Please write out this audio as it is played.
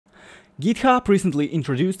GitHub recently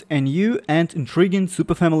introduced a new and intriguing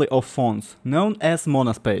superfamily of fonts, known as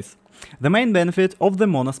Monaspace. The main benefit of the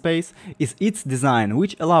Monaspace is its design,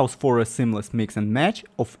 which allows for a seamless mix and match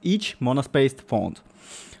of each Monaspace font.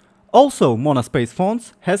 Also, Monaspace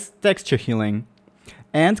fonts has texture healing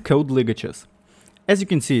and code ligatures. As you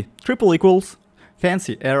can see, triple equals,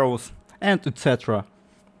 fancy arrows, and etc.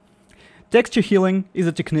 Texture healing is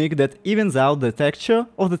a technique that evens out the texture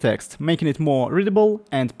of the text, making it more readable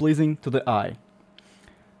and pleasing to the eye.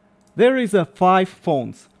 There is 5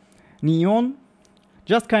 fonts. Neon,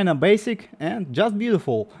 just kinda basic and just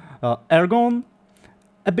beautiful. Argon,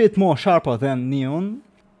 a bit more sharper than Neon.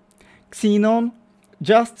 Xenon,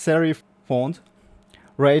 just serif font.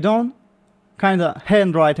 Radon, kinda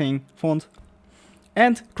handwriting font.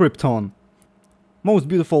 And Krypton, most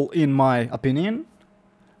beautiful in my opinion.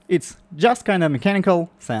 It's just kinda mechanical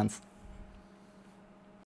sense.